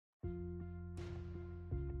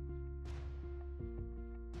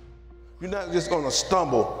You're not just going to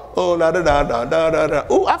stumble. Oh, da da da da da da da.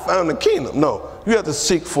 Oh, I found the kingdom. No, you have to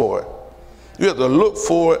seek for it. You have to look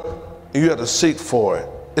for it, and you have to seek for it.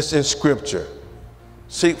 It's in Scripture.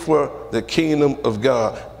 Seek for the kingdom of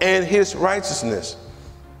God and his righteousness.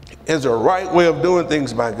 There's a right way of doing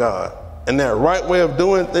things by God. And that right way of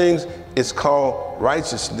doing things is called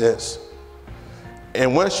righteousness.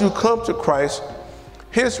 And once you come to Christ,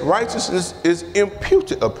 his righteousness is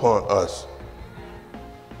imputed upon us.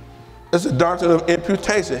 It's a doctrine of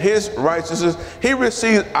imputation. His righteousness, he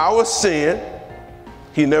received our sin.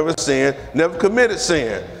 He never sinned, never committed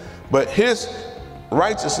sin. But his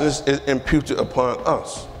righteousness is imputed upon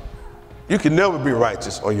us. You can never be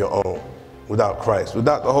righteous on your own without Christ,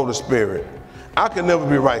 without the Holy Spirit. I can never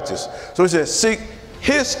be righteous. So he says, seek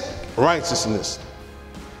his righteousness,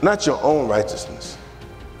 not your own righteousness.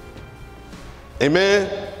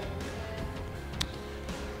 Amen?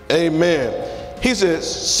 Amen. He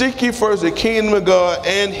says, seek ye first the kingdom of God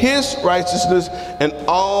and his righteousness, and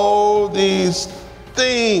all these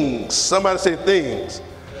things, somebody say things,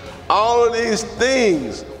 all of these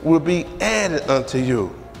things will be added unto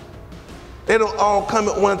you. They don't all come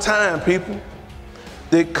at one time, people.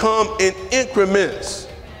 They come in increments.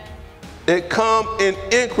 They come in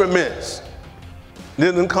increments.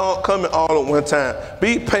 They don't come all at one time.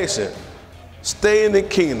 Be patient. Stay in the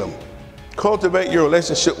kingdom. Cultivate your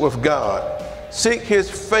relationship with God. Seek his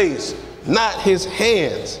face, not his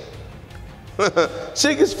hands.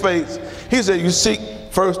 Seek his face. He said, you seek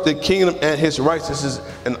first the kingdom and his righteousness,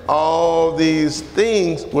 and all these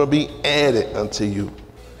things will be added unto you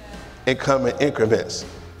and come in increments.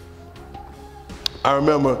 I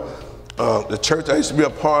remember the church I used to be a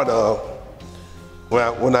part of,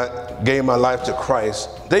 when I gave my life to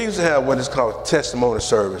Christ, they used to have what is called testimony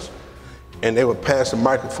service. And they would pass the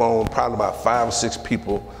microphone, probably about 5 or 6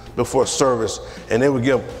 people before service, and they would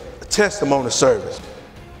give a testimony service.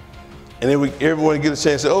 And everyone would get a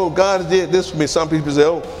chance to say, oh, God did this for me. Some people say,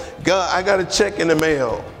 oh, God, I got a check in the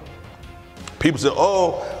mail. People say,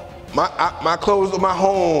 oh, my clothes at my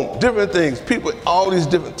home, different things. People, all these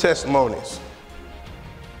different testimonies.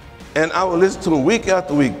 And I would listen to it week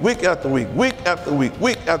after week, week after week, week after week,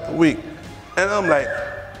 week after week. And I'm like,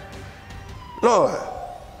 Lord,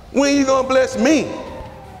 when are you gonna bless me?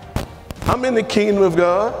 I'm in the kingdom of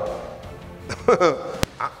God.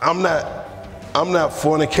 I'm not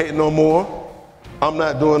fornicating no more. I'm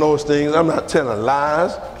not doing those things. I'm not telling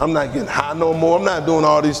lies. I'm not getting high no more. I'm not doing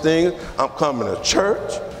all these things. I'm coming to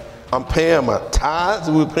church. I'm paying my tithes.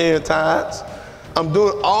 We're paying tithes. I'm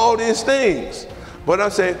doing all these things. But I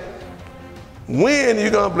say, when are you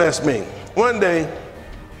gonna bless me? One day,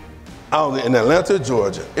 I was in Atlanta,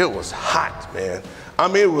 Georgia. It was hot, man. I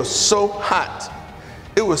mean, it was so hot.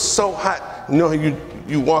 It was so hot. You know,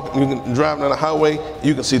 you walk, you can drive down the highway,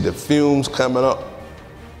 you can see the fumes coming up.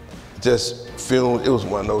 Just fumes. It was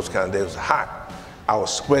one of those kind of days. It was hot. I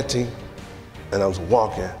was sweating, and I was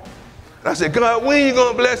walking. And I said, God, when are you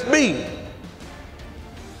gonna bless me?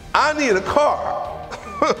 I need a car.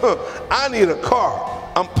 I need a car.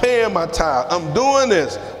 I'm paying my tithe. I'm doing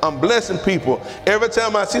this. I'm blessing people. Every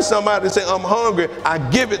time I see somebody say I'm hungry, I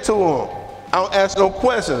give it to them. I don't ask no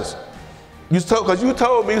questions. Because you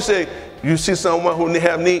told me, you said, you see someone who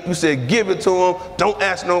have need, you said, give it to them. Don't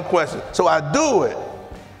ask no questions. So I do it.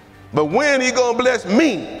 But when are you going to bless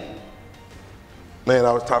me? Man,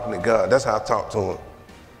 I was talking to God. That's how I talked to him.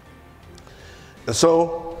 And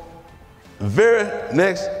so, the very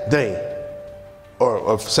next day,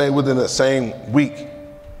 or say within the same week,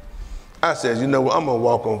 I said, you know what, I'm going to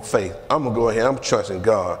walk on faith. I'm going to go ahead, I'm trusting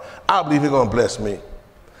God. I believe he's going to bless me.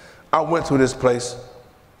 I went to this place,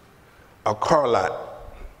 a car lot.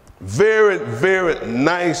 Very, very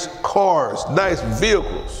nice cars, nice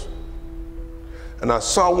vehicles. And I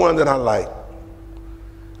saw one that I liked.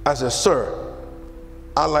 I said, sir,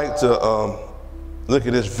 I like to look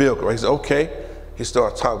at this vehicle. He said, okay. He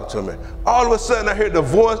started talking to me. All of a sudden, I heard the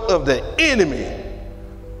voice of the enemy.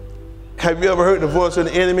 Have you ever heard the voice of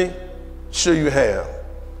the enemy? Sure you have.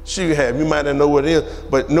 Sure you have. You might not know what it is,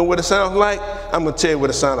 but know what it sounds like? I'm going to tell you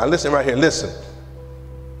what it sounds like. Listen right here. Listen.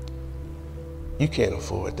 You can't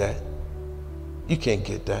afford that. You can't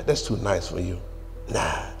get that. That's too nice for you.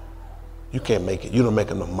 Nah. You can't make it. You don't make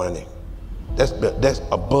enough money. That's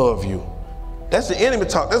above you. That's the enemy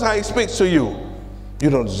talk. That's how he speaks to you. You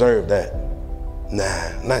don't deserve that.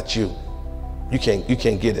 Nah, not you. You can't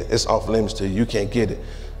get it. It's off limits to you. You can't get it.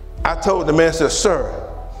 I told the man, I said, sir,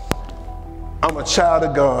 I'm a child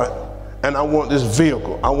of God and I want this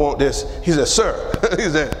vehicle. I want this. He said, sir, he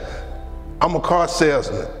said, I'm a car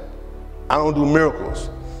salesman. I don't do miracles.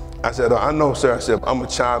 I said, I know, sir. I said, I'm a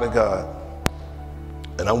child of God.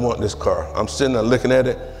 and I want this car. I'm sitting there looking at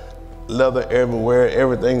it, leather everywhere,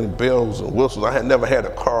 everything, bells and whistles. I had never had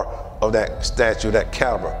a car of that stature, that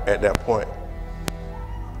caliber at that point.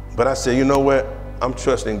 But I said, you know what? I'm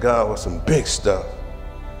trusting God with some big stuff,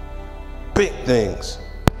 big things.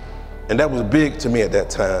 And that was big to me at that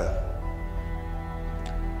time.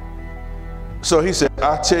 So he said,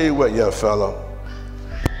 I'll tell you what, young fellow.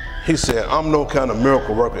 He said, I'm no kind of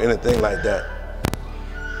miracle worker or anything like that.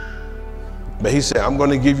 But he said, I'm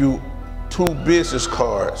going to give you 2 business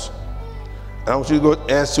cards. And I want you to go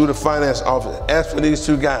ask to the finance office, ask for these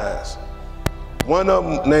 2 guys. One of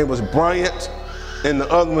them name was Bryant, and the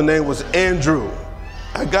other one name was Andrew.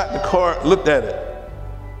 I got the card, looked at it.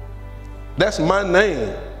 That's my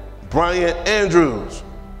name, Bryant Andrews.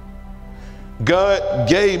 God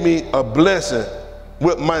gave me a blessing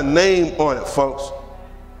with my name on it, folks.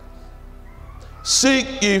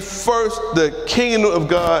 Seek ye first the kingdom of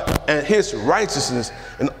God and his righteousness,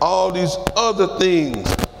 and all these other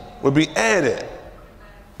things will be added.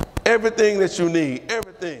 Everything that you need,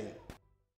 everything.